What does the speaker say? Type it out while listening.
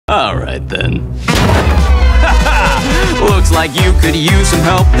Alright then. Looks like you could use some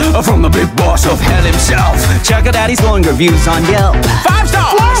help from the big boss of hell himself. Check out Daddy's glowing reviews on Yelp. 5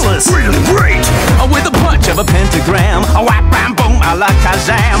 stars! Flawless! Really great! With a punch of a pentagram. A whap bam boom a la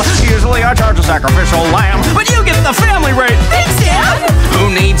Kazam. Usually I charge a sacrificial lamb, but you get the family rate. Thanks, Dad!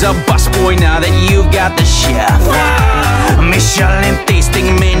 Who needs a busboy now that you've got the chef? Michelin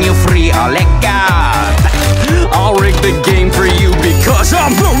tasting menu free a la carte. I'll rig the game for you because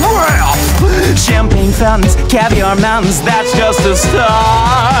I'm the ref! Champagne fountains, caviar mountains, that's just a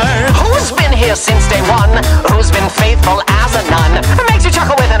start. Who's been here since day one? Who's been faithful as a nun? Makes you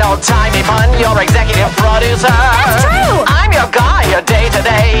chuckle with an old-timey pun. Your executive producer. That's true. I'm your guy, your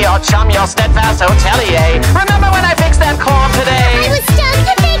day-to-day, your chum, your steadfast hotelier. Remember when I fixed that cord today? I was stunned.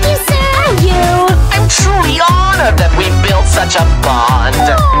 Thank you, sir. Thank you. I'm truly honored that we built such a bond.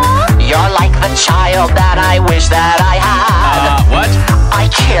 Aww. You're like the child that I wish that I had. What? I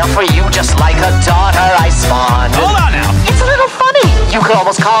care for you just like a daughter I spawned. Hold on now. It's a little funny. You could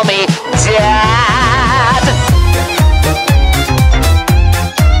almost call me Dad.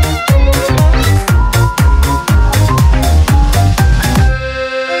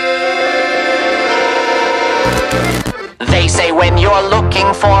 They say when you're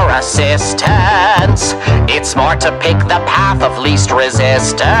looking for assistance, it's smart to pick the path of least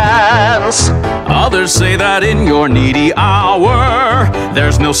resistance. Others say that in your needy hour,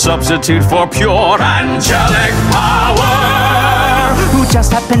 there's no substitute for pure angelic power. Who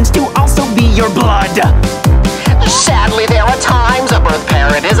just happens to also be your blood. Sadly, there are times a birth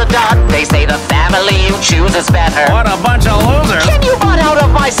parent is a dud. They say the family you choose is better. What a bunch of losers. Can you butt out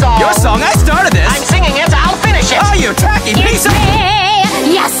of my